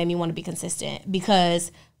video made me want to be consistent,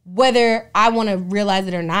 because whether I want to realize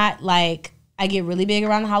it or not, like, I get really big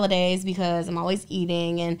around the holidays because I'm always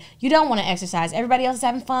eating, and you don't want to exercise. Everybody else is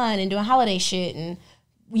having fun and doing holiday shit, and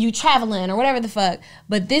you traveling or whatever the fuck.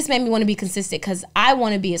 But this made me want to be consistent because I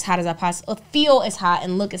want to be as hot as I possibly, feel as hot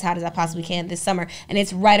and look as hot as I possibly can this summer. And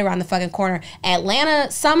it's right around the fucking corner. Atlanta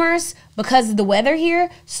summers, because of the weather here,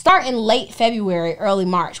 start in late February, early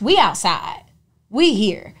March. We outside. We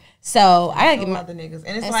here. So I gotta get my other niggas,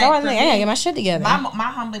 and it's so like I gotta get my shit together. My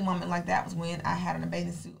humbling moment like that was when I had on a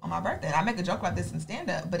bathing suit on my birthday. And I make a joke about this in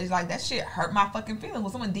stand up, but it's like that shit hurt my fucking feelings.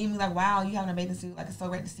 When someone deemed me like, "Wow, you having a bathing suit? Like it's so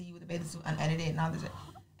great to see you with a bathing suit unedited and all this shit."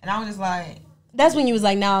 And I was just like, that's when you was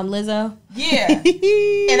like, "Now I'm Lizzo." Yeah, and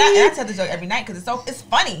I tell the joke every night because it's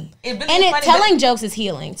funny. It really and is funny, telling jokes is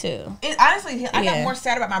healing too. It honestly, I got more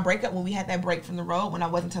sad about my breakup when we had that break from the road, when I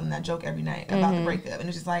wasn't telling that joke every night about the breakup, and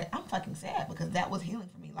it's just like I'm fucking sad because that was healing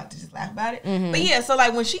for me, like to just laugh about it. But yeah, so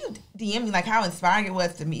like when she DM'd me like how inspiring it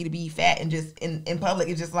was to me to be fat and just in public,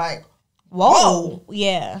 it's just like whoa.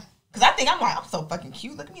 Yeah. Because I think I'm like, I'm so fucking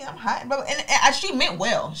cute. Look at me, I'm hot. And she meant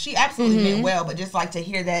well. She absolutely meant well. But just like to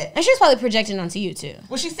hear that. And she was probably projecting onto you too.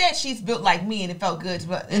 Well, she said she's built like me and it felt good.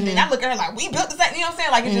 But and then I look at her like, we built the same. You know what I'm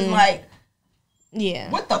saying? Like, it's just like, yeah.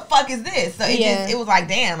 What the fuck is this? So it was like,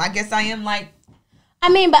 damn, I guess I am like. I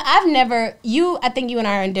mean, but I've never, I think you and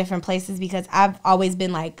I are in different places because I've always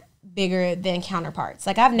been like bigger than counterparts.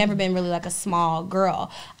 Like I've never been really like a small girl.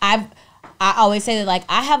 I always say that, like,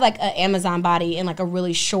 I have, like, an Amazon body in, like, a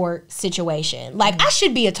really short situation. Like, I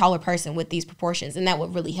should be a taller person with these proportions, and that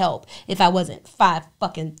would really help if I wasn't 3.5,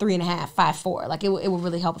 5'4". Like, it would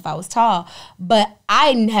really help if I was tall. But I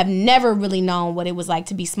have never really known what it was like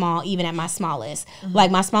to be small, even at my smallest. Like,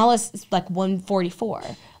 my smallest is, like, 144.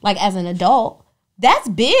 Like, as an adult, that's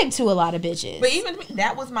big to a lot of bitches. But even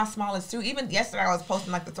that was my smallest, too. Even yesterday, I was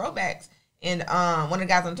posting, like, the throwbacks. And one of the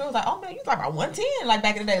guys on the tour was like, "Oh man, you was like about 110, like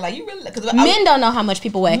back in the day. Like you really." Cause men don't know how much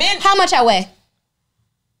people weigh. How much I weigh?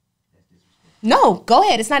 No, go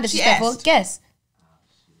ahead. It's not disrespectful. Guess.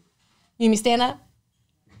 You need me to stand up?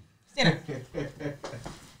 Stand up.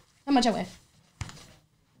 How much I weigh?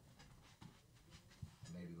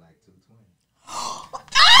 Maybe like 220.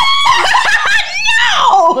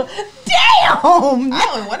 No! Damn!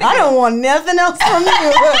 I don't want nothing else from you.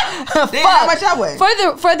 Damn, how much I weigh?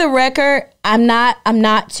 For the record, I'm not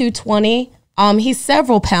 220. He's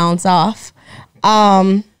several pounds off.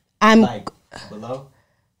 I'm like below.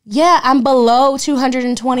 Yeah, I'm below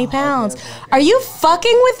 220 pounds. Okay. Are you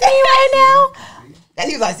fucking with me right now?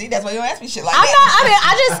 He was like, see, that's why you don't ask me shit like that. I mean,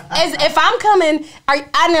 I just, if I'm coming,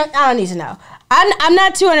 I don't need to know. I'm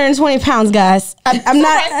not 220 pounds, guys. I'm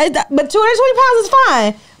not, but 220 pounds is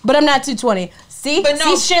fine. But I'm not 220. See,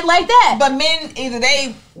 see shit like that. But men, either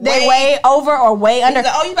they weigh over or weigh under.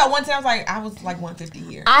 Like, oh, you about 110? I was like 150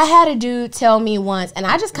 here. I had a dude tell me once, and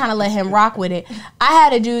I just kind of let him rock with it. I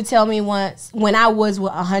had a dude tell me once when I was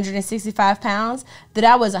 165 pounds that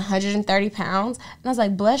I was 130 pounds, and I was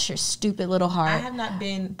like, "Bless your stupid little heart." I have not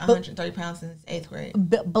been 130 pounds since 8th grade.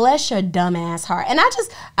 Bless your dumb ass heart. And I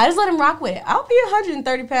just let him rock with it. I'll be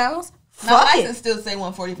 130 pounds. My license still say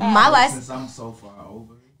 145. My license. Since I'm so far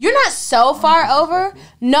over. You're not so far over.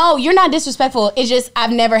 No, you're not disrespectful. It's just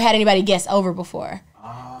I've never had anybody guess over before.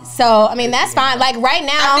 So, I mean, that's fine. Like, right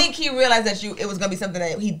now. I think he realized that it was going to be something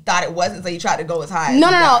that he thought it wasn't, so he tried to go as high.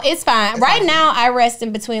 No, it's fine. Right now, I rest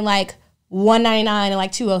in between, like, 199 and,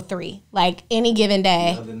 like, 203. Like, any given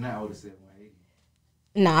day. Other than that, I would have said 180.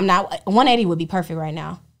 No, I'm not. 180 would be perfect right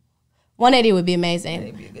now. 180 would be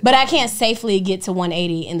amazing. But I can't safely get to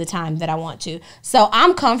 180 in the time that I want to. So,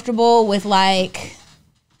 I'm comfortable with, like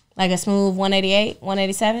a smooth 188,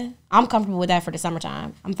 187. I'm comfortable with that for the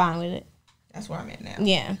summertime. I'm fine with it. That's where I'm at now.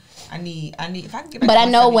 Yeah. I need if I can get back But to I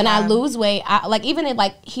know when I 175. lose weight, like even in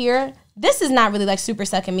like here, this is not really like super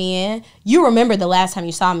sucking me in. You remember the last time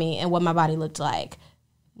you saw me and what my body looked like.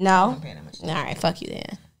 No? I'm paying that much. All right, fuck you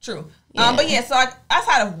then. True. Yeah. But yeah, so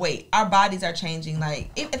outside of weight, our bodies are changing. Like,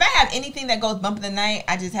 if I have anything that goes bump in the night,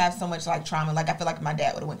 I just have so much, like, trauma. Like, I feel like if my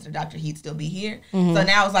dad would have went to the doctor, he'd still be here. Mm-hmm. So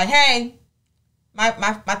now it's like, hey, my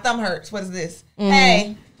thumb hurts. What is this?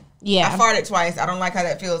 Hey, I farted twice. I don't like how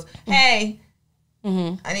that feels. Hey,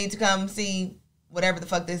 I need to come see whatever the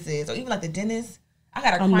fuck this is. Or even, like, the dentist. I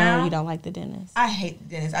got a crown. No, you don't like the dentist. I hate the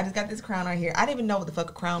dentist. I just got this crown right here. I didn't even know what the fuck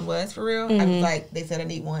a crown was for real. I was like, they said I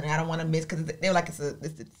need one, and I don't want to miss because they were like, it's a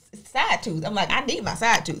side tooth. I'm like, I need my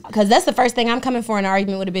side tooth. Because that's the first thing I'm coming for in an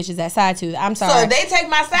argument with a bitch is that side tooth. I'm sorry. So they take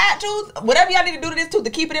my side tooth, whatever y'all need to do to this tooth to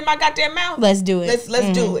keep it in my goddamn mouth. Let's do it.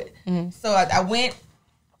 Let's do it. So I went.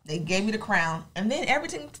 They gave me the crown, and then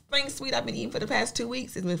everything sweet I've been eating for the past 2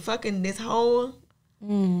 weeks has been fucking this whole.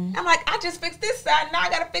 I'm like, I just fixed this side. Now I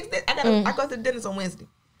gotta fix this. I go to the dentist on Wednesday.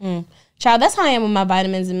 Child, that's how I am with my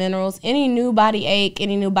vitamins and minerals. Any new body ache,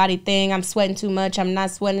 any new body thing, I'm sweating too much, I'm not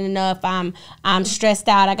sweating enough, I'm stressed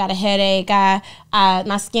out, I got a headache,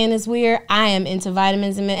 my skin is weird, I am into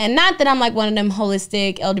vitamins and minerals. And not that I'm like one of them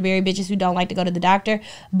holistic elderberry bitches who don't like to go to the doctor,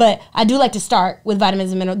 but I do like to start with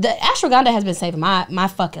vitamins and minerals. The ashwagandha has been saving my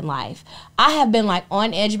fucking life. I have been like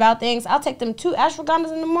on edge about things. I'll take them 2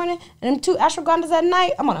 ashwagandhas in the morning and them 2 ashwagandhas at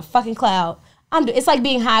night. I'm on a fucking cloud. It's like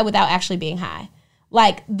being high without actually being high.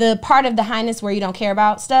 Like, the part of the highness where you don't care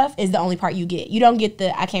about stuff is the only part you get. You don't get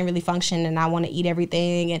the, I can't really function and I want to eat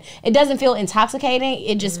everything. And it doesn't feel intoxicating.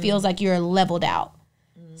 It just feels like you're leveled out.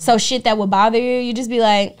 So shit that would bother you, you just be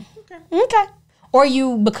like, okay. Or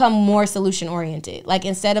you become more solution-oriented. Like,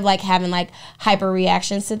 instead of, like, having, like, hyper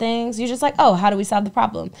reactions to things, you're just like, oh, how do we solve the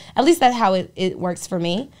problem? At least that's how it works for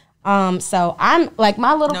me. So I'm, like,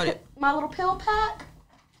 my little pill pack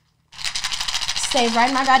stays right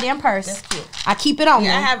in my goddamn purse. That's cute. I keep it on me.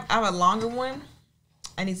 I have a longer one.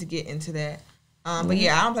 I need to get into that. But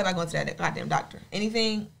yeah, I don't play about going to that goddamn doctor.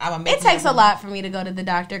 Anything, I will make it takes a lot for me to go to the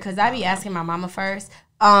doctor because I be asking my mama first.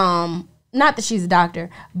 Not that she's a doctor,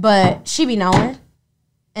 but she be knowing.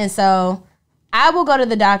 And so I will go to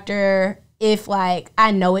the doctor if, like,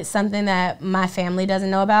 I know it's something that my family doesn't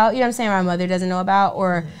know about. You know what I'm saying? My mother doesn't know about.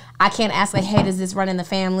 Or I can't ask, like, hey, does this run in the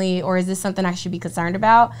family? Or is this something I should be concerned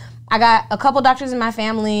about? I got a couple doctors in my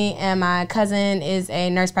family, and my cousin is a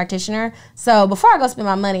nurse practitioner. So before I go spend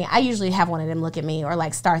my money, I usually have one of them look at me or,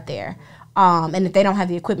 like, start there. And if they don't have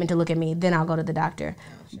the equipment to look at me, then I'll go to the doctor.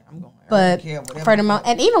 But for the most,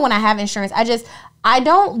 and even when I have insurance, I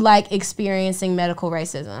don't like experiencing medical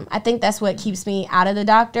racism. I think that's what keeps me out of the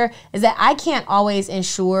doctor, is that I can't always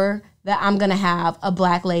ensure that I'm going to have a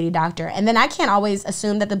black lady doctor. And then I can't always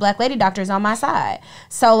assume that the black lady doctor is on my side.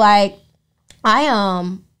 So, like,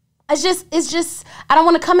 it's just, I don't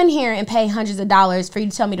want to come in here and pay hundreds of dollars for you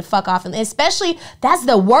to tell me to fuck off. And especially, that's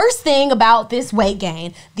the worst thing about this weight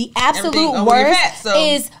gain. The absolute worst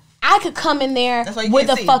is I could come in there with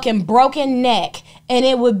a fucking broken neck and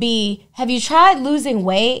it would be, have you tried losing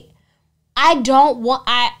weight?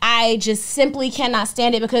 I just simply cannot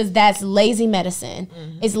stand it because that's lazy medicine.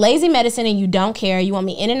 It's lazy medicine and you don't care. You want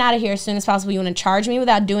me in and out of here as soon as possible. You want to charge me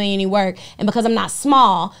without doing any work. And because I'm not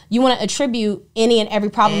small, you want to attribute any and every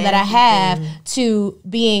problem that I have to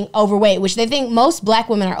being overweight, which they think most black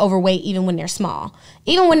women are overweight even when they're small.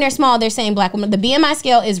 Even when they're small, they're saying black women. The BMI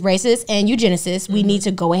scale is racist and eugenicist. We need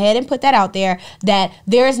to go ahead and put that out there, that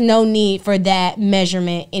there is no need for that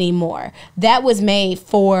measurement anymore. That was made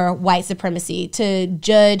for white supremacy, to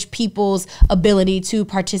judge people's ability to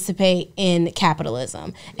participate in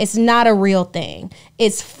capitalism. It's not a real thing.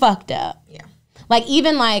 It's fucked up. Yeah. Like,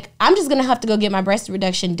 even like, I'm just gonna have to go get my breast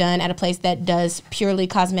reduction done at a place that does purely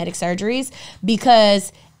cosmetic surgeries,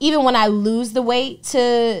 because even when I lose the weight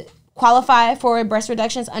to qualify for breast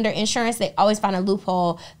reductions under insurance, they always find a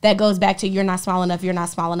loophole that goes back to you're not small enough, you're not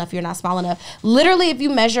small enough, you're not small enough. Literally, if you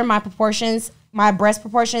measure my proportions, my breast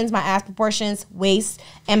proportions, my ass proportions, waist,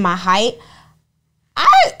 and my height,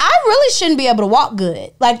 I really shouldn't be able to walk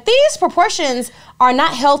good. Like, these proportions are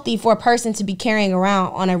not healthy for a person to be carrying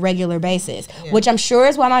around on a regular basis, which I'm sure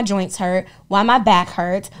is why my joints hurt, why my back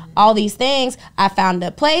hurts, all these things. I found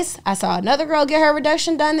a place. I saw another girl get her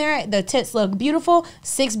reduction done there. The tits look beautiful.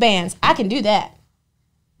 6 bands. I can do that.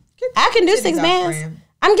 I can do 6 bands.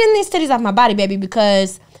 I'm getting these titties off my body, baby,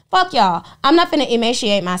 because fuck y'all. I'm not finna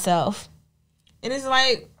emaciate myself. And it's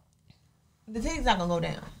like, the titties not gonna go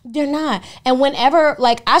down. They're not. And whenever,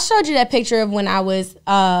 like, I showed you that picture of when I was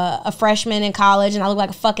a freshman in college and I looked like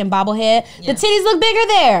a fucking bobblehead. Yeah. The titties look bigger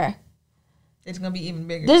there. It's gonna be even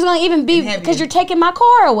bigger. There's gonna even be, because you're taking my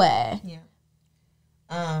core away. Yeah.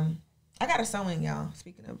 I got a sewing, y'all.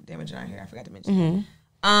 Speaking of damage on here, I forgot to mention.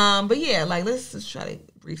 But yeah, like, let's just try to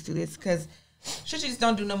breeze through this, because shit you just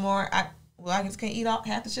don't do no more. I just can't eat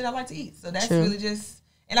half the shit I like to eat. So that's really just.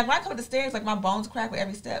 And like when I come up the stairs, like my bones crack with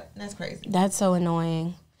every step. That's crazy. That's so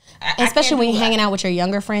annoying. I Especially when you're hanging out with your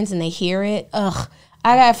younger friends and they hear it. Ugh.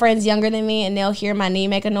 I got friends younger than me and they'll hear my knee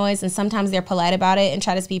make a noise and sometimes they're polite about it and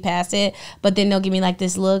try to speed past it. But then they'll give me like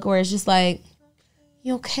this look where it's just like,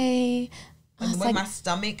 you okay? Like when my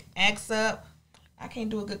stomach acts up, I can't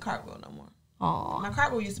do a good cartwheel no more. Aw. My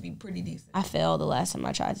cartwheel used to be pretty decent. I failed the last time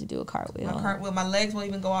I tried to do a cartwheel. My legs won't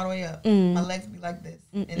even go all the way up. My legs be like this.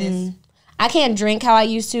 And it's I can't drink how I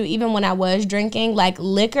used to, even when I was drinking. Like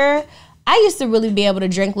liquor, I used to really be able to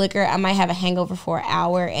drink liquor. I might have a hangover for an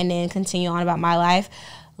hour and then continue on about my life.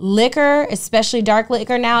 Liquor, especially dark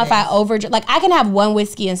liquor now, if I overdrink, like I can have one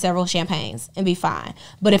whiskey and several champagnes and be fine.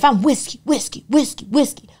 But if I'm whiskey,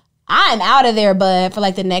 I'm out of there, bud, for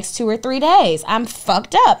like the next 2 or 3 days. I'm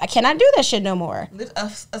fucked up. I cannot do that shit no more.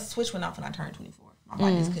 a switch went off when I turned 24. My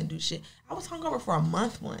body just couldn't do shit. I was hungover for a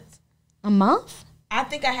month once. A month? I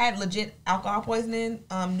think I had legit alcohol poisoning.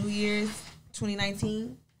 New Year's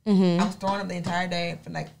 2019. I was throwing up the entire day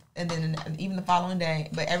for like, and then even the following day.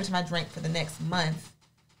 But every time I drank for the next month,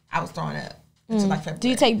 I was throwing up until like February. Do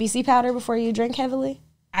you take BC powder before you drink heavily?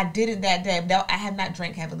 I didn't that day. But I have not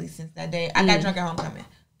drank heavily since that day. I got drunk at homecoming.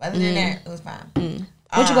 But other than that, it was fine.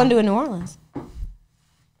 What you gonna do in New Orleans?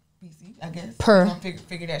 BC, I guess. Per. Gonna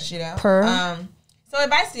figure that shit out. Per. So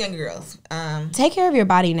advice to young girls. Take care of your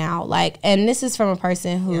body now. Like, and this is from a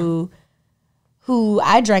person who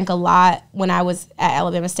I drank a lot when I was at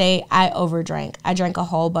Alabama State. I overdrank. I drank a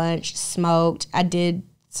whole bunch, smoked. I did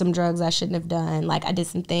some drugs I shouldn't have done. Like, I did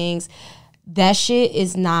some things. That shit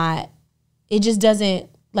is not, it just doesn't,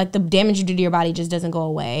 like, the damage you do to your body just doesn't go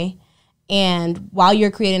away. And while you're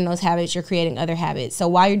creating those habits, you're creating other habits. So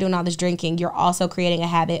while you're doing all this drinking, you're also creating a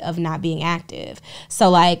habit of not being active. So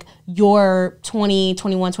like your 20,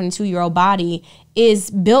 21, 22-year-old body is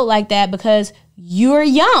built like that because you're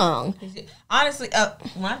young. Honestly,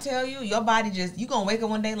 when I tell you, your body just, you gonna wake up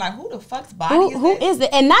one day like, who the fuck's body who is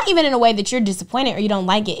it? And not even in a way that you're disappointed or you don't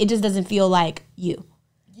like it. It just doesn't feel like you.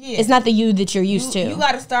 Yeah. It's not the you that you're used to. You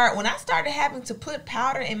got to start. When I started having to put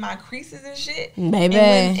powder in my creases and shit, baby,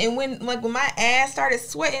 and when my ass started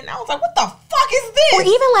sweating, I was like, "What the fuck is this?" Or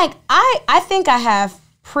even like I think I have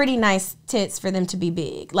pretty nice tits for them to be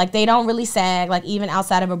big. Like they don't really sag, like even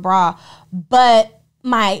outside of a bra. But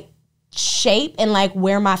my shape and like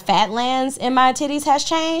where my fat lands in my titties has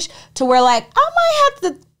changed to where like I might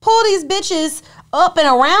have to pull these bitches up and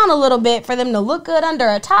around a little bit for them to look good under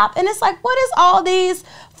a top. And it's like, what is all these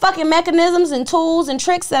fucking mechanisms and tools and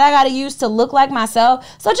tricks that I gotta use to look like myself?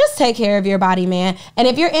 So just take care of your body, man. And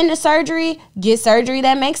if you're into surgery, get surgery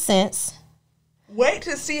that makes sense. Wait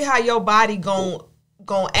to see how your body gon'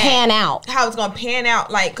 pan out. How it's gonna pan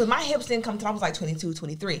out. Like, cause my hips didn't come till I was like 22,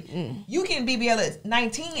 23. You can BBL at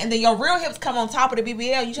 19 and then your real hips come on top of the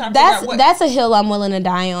BBL. You trying to figure out what. That's a hill I'm willing to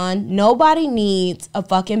die on. Nobody needs a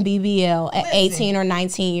fucking BBL at 18 or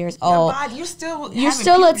 19 years old. Your body, you're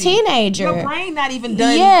still a teenager. Your brain not even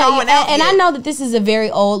done throwing out and yet. I know that this is a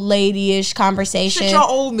very old lady-ish conversation. Shut your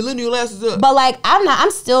old millennial asses up. But like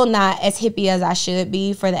I'm still not as hippie as I should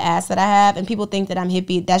be for the ass that I have. And people think that I'm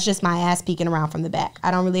hippie. That's just my ass peeking around from the back. I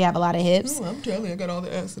don't really have a lot of hips. No, I'm telling you, I got all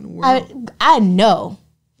the ass in the world. I know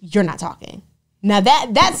you're not talking. Now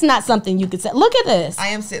that's not something you could say. Look at this. I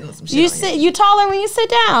am sitting with some shit. You taller when you sit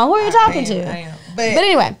down. Who are you talking to? I am. But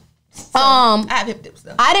anyway. So, I have hip dips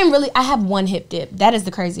though. I have one hip dip. That is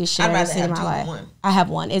the craziest shit I've ever seen in my life. One. I have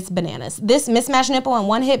one. It's bananas. This mismatched nipple and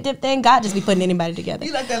one hip dip thing, God just be putting anybody together.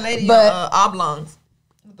 You like that lady oblongs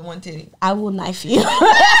with the one titty. I will knife you.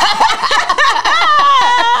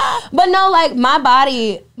 But no, like my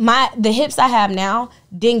body, the hips I have now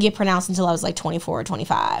didn't get pronounced until I was like 24 or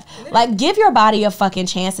 25. Like give your body a fucking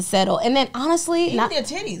chance to settle. And then honestly, even their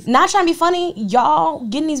titties. Not trying to be funny, y'all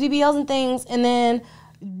getting these BBLs and things and then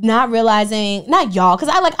not realizing, not y'all, because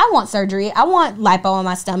I want surgery. I want lipo on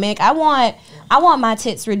my stomach. I want my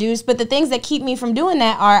tits reduced. But the things that keep me from doing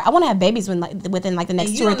that are I want to have babies within like the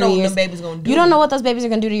next 2 or 3 years. You don't know what those babies are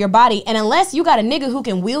gonna do to your body. And unless you got a nigga who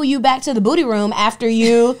can wheel you back to the booty room after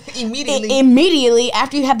you immediately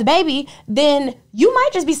after you have the baby, then you might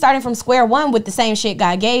just be starting from square one with the same shit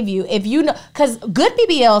God gave you. If you know, because good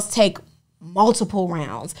BBLs take multiple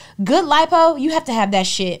rounds. Good lipo, you have to have that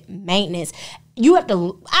shit maintenance. You have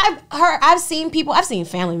to. I've seen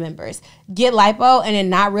family members get lipo and then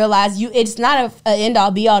not realize it's not an end all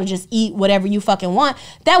be all to just eat whatever you fucking want.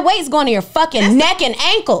 That weight's going to your fucking neck and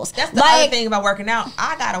ankles. That's the other thing about working out.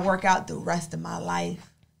 I gotta work out the rest of my life.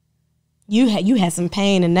 You had some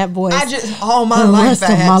pain in that voice. All my life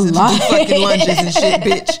I had to do fucking lunges and shit,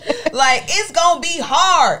 bitch. Like it's gonna be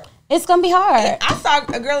hard. It's gonna be hard. I saw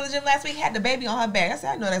a girl in the gym last week had the baby on her back. I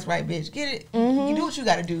said, I know that's right, bitch. Get it. You do what you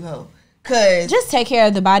gotta do, ho. Cause just take care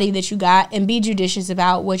of the body that you got and be judicious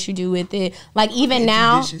about what you do with it. Like even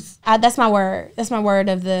now, that's my word. That's my word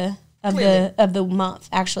of the month.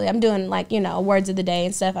 Actually, I'm doing like words of the day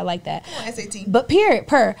and stuff. I like that. SAT. But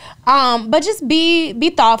but just be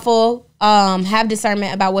thoughtful. Have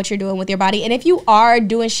discernment about what you're doing with your body, and if you are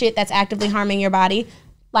doing shit that's actively harming your body,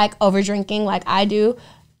 like over drinking, like I do.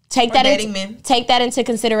 Take that into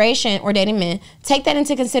consideration, or dating men. Take that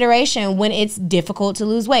into consideration when it's difficult to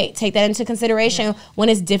lose weight. Take that into consideration when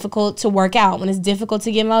it's difficult to work out, when it's difficult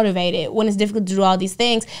to get motivated, when it's difficult to do all these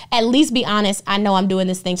things. At least be honest. I know I'm doing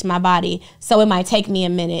this thing to my body, so it might take me a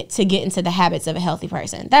minute to get into the habits of a healthy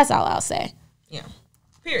person. That's all I'll say. Yeah.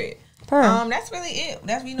 Period. That's really it.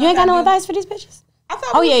 You ain't got no advice for these bitches? I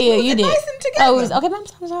thought you did. Oh, okay, I'm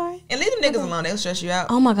sorry. And leave them niggas alone. They'll stress you out.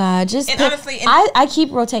 Oh my God. Honestly, I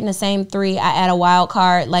keep rotating the same 3. I add a wild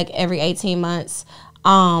card like every 18 months.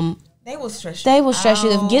 They will stress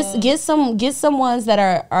you. Get some ones that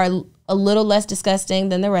are a little less disgusting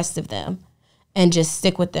than the rest of them, and just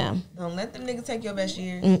stick with them. Don't let them niggas take your best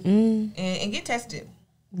years. And get tested.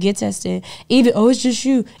 Get tested. Even it's just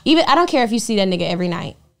you. Even I don't care if you see that nigga every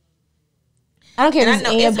night. I don't care. And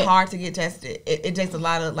I know it's hard to get tested. It takes a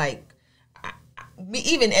lot of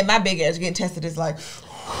even at my big age, getting tested is like,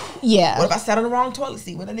 yeah. What if I sat on the wrong toilet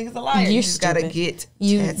seat? What a nigga's a liar. You just gotta get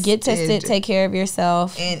tested. Get tested. Take care of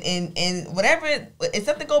yourself. And whatever, if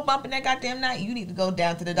something go bump in that goddamn night, you need to go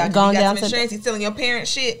down to the doctor. You got some insurance. You're stealing your parents'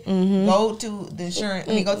 shit. Go to the insurance.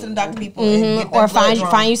 Go to the doctor people and get that or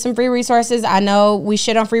find you some free resources. I know we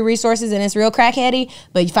shit on free resources and it's real crackheady,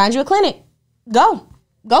 but you find you a clinic. Go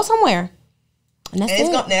somewhere. And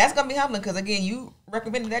that's gonna be humbling because again, you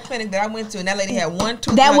recommended that clinic that I went to, and that lady had one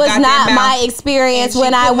tooth. That was not my experience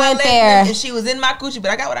when I went there. And she was in my coochie,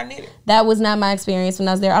 but I got what I needed. That was not my experience when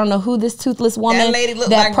I was there. I don't know who this toothless woman that lady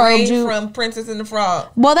looked like Ray from Princess and the Frog.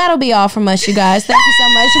 Well, that'll be all from us, you guys. Thank you so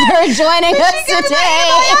much for joining us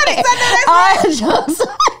today. All jokes.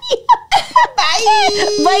 Bye.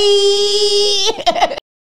 Bye.